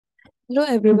Hello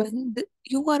everyone,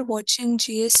 you are watching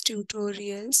GS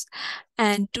tutorials,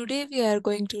 and today we are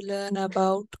going to learn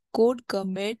about code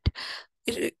commit,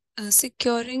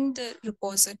 securing the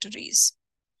repositories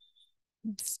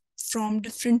from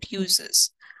different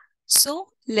users. So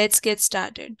let's get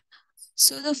started.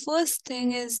 So the first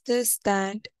thing is this,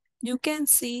 that you can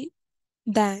see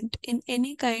that in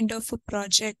any kind of a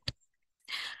project,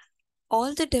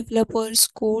 all the developers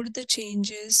code the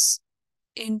changes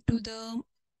into the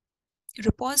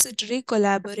repository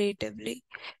collaboratively,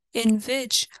 in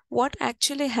which what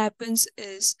actually happens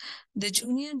is the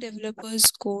junior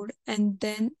developers code and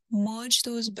then merge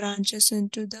those branches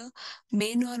into the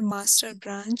main or master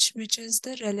branch, which is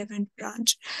the relevant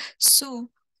branch. So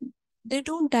they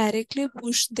don't directly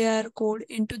push their code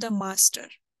into the master,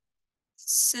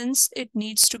 since it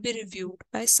needs to be reviewed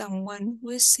by someone who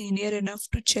is senior enough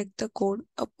to check the code,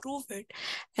 approve it,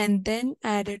 and then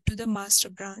add it to the master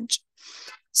branch.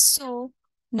 So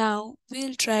now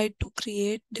we'll try to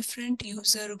create different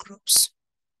user groups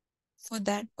for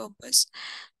that purpose.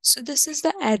 So this is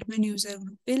the admin user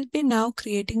group. We'll be now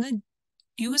creating a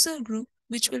user group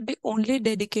which will be only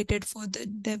dedicated for the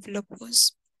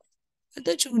developers, for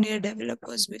the junior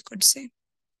developers, we could say.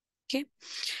 Okay.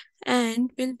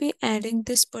 And we'll be adding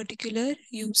this particular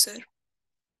user.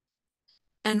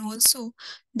 And also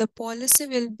the policy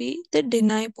will be the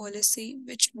deny policy,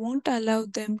 which won't allow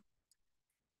them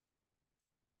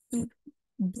to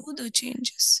do the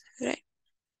changes, right?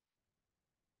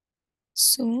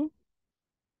 So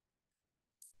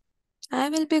I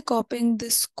will be copying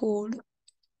this code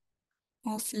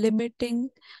of limiting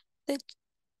the,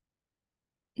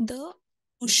 the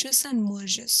pushes and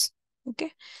merges.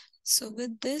 Okay. So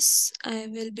with this, I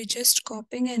will be just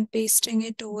copying and pasting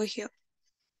it over here.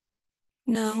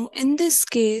 Now, in this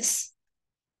case,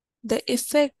 the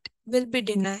effect will be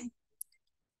denied.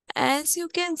 As you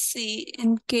can see,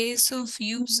 in case of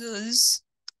users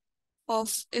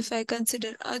of, if I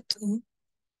consider Atu,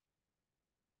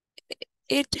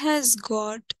 it has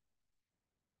got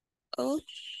a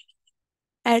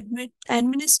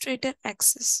administrator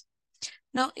access.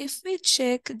 Now, if we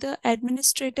check the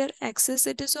administrator access,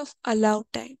 it is of allow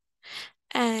type,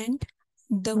 and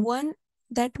the one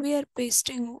that we are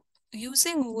pasting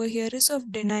using over here is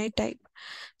of deny type.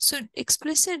 So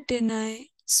explicit deny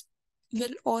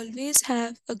will always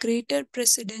have a greater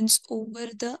precedence over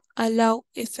the allow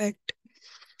effect,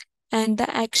 and the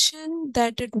action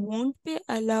that it won't be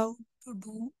allowed to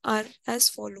do are as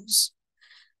follows.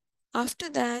 After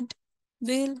that,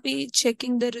 we'll be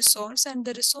checking the resource, and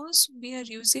the resource we are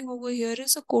using over here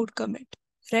is a code commit,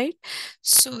 right?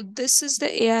 So this is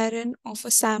the ARN of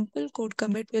a sample code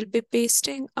commit. We'll be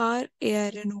pasting our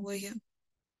ARN over here.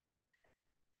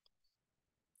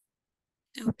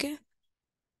 Okay,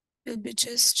 we'll be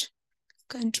just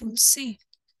Control C.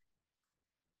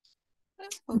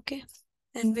 Okay,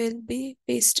 and we'll be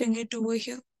pasting it over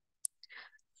here.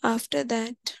 After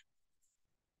that,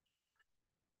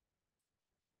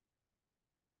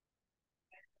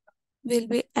 we'll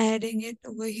be adding it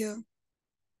over here.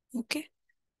 Okay,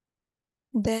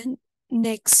 then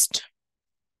next.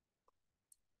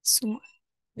 So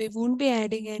we won't be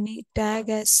adding any tag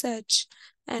as such,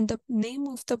 and the name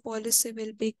of the policy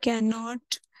will be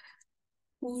cannot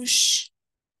push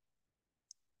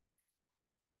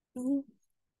to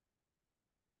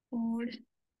code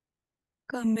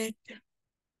commit.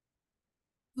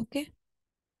 Okay,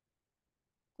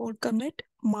 code commit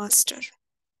master.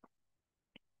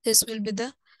 This will be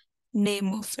the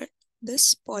name of it,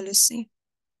 this policy.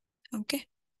 Okay,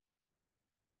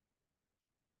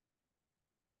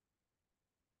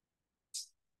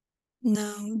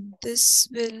 now this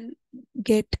will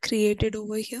get created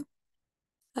over here.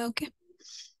 Okay,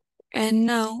 and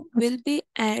now we'll be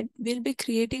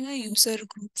creating a user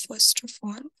group first of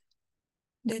all.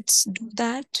 Let's do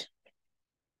that.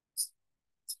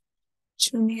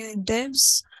 Junior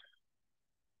devs,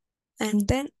 and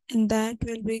then in that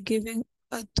we'll be giving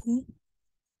a to,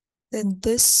 then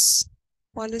this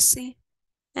policy,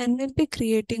 and we'll be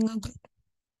creating a group.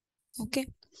 Okay,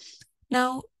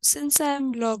 now since I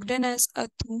am logged in as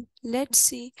Atu, let's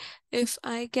see if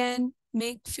I can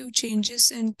make few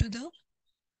changes into the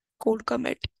code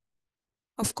commit.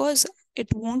 Of course,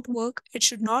 it won't work, it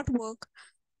should not work,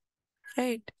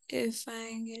 right? If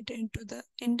I get into the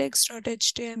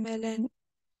index.html and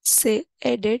say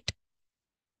edit,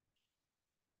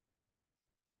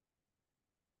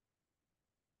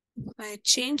 if I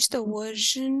change the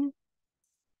version,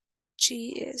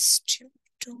 GS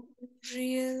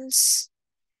tutorials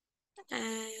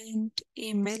and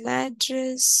email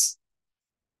address,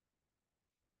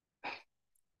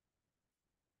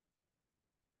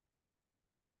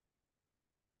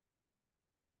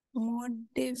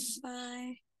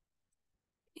 modify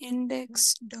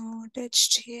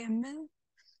index.html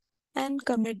and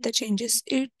commit the changes.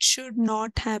 It should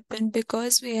not happen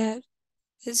because we have,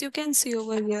 as you can see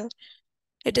over here,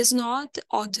 it is not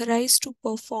authorized to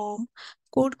perform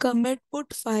code commit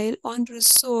put file on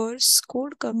resource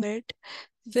code commit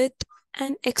with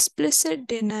an explicit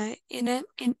deny in an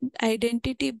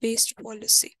identity based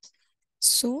policy.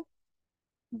 So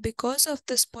because of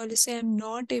this policy, I'm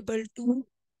not able to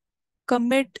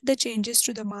commit the changes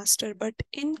to the master, but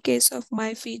in case of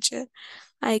my feature,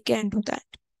 I can do that.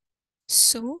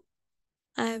 So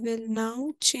I will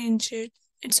now change it.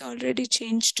 It's already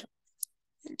changed.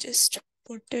 I'll just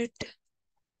put it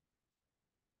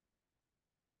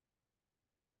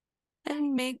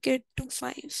and make it to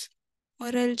 5,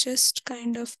 or I'll just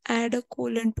kind of add a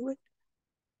colon to it.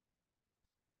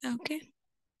 Okay.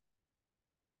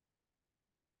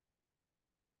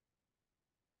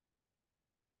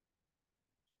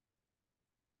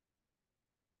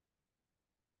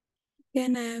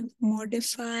 Then I have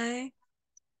modify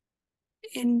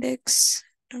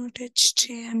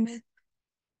index.html,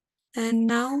 and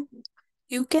now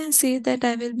you can see that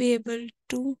I will be able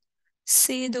to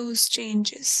see those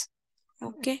changes.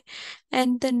 Okay.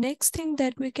 And the next thing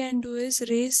that we can do is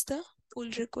raise the pull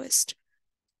request.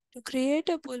 To create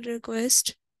a pull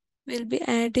request, we'll be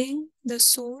adding the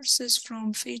sources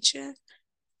from feature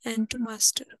and to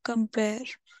master. Compare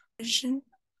version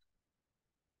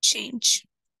change.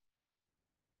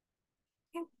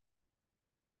 Okay.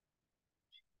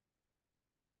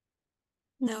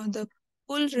 Now the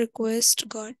pull request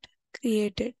got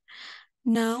created.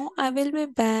 Now I will be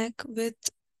back with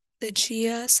the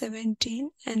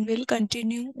GR17 and will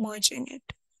continue merging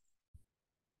it.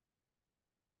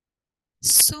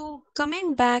 So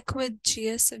coming back with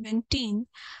GR17,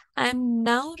 I'm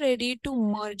now ready to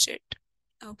merge it.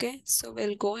 Okay, so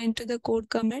we'll go into the code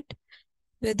commit.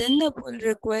 Within the pull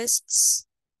requests,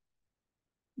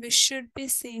 we should be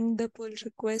seeing the pull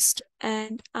request,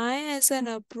 and I as an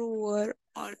approver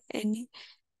or any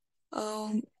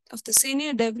of the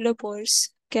senior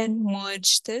developers can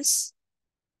merge this.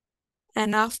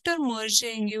 And after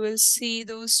merging, you will see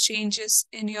those changes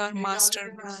in your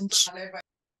master branch.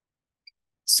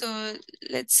 So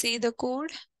let's see the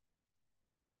code.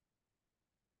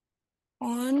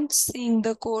 On seeing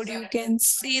the code, you can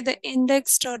see the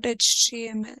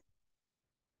index.html.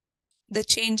 The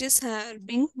changes are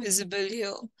being visible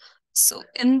here. So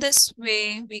in this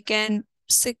way, we can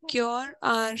secure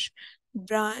our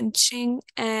branching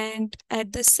and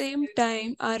at the same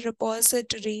time our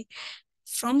repository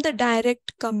from the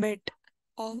direct commit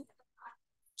or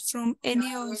from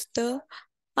any of the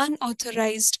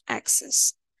unauthorized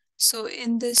access. So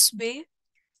in this way,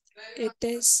 it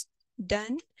is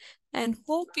done, and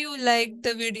hope you liked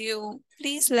the video.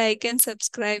 Please like and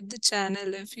subscribe the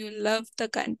channel if you love the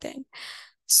content.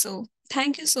 So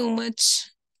thank you so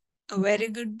much. A very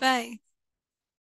good bye.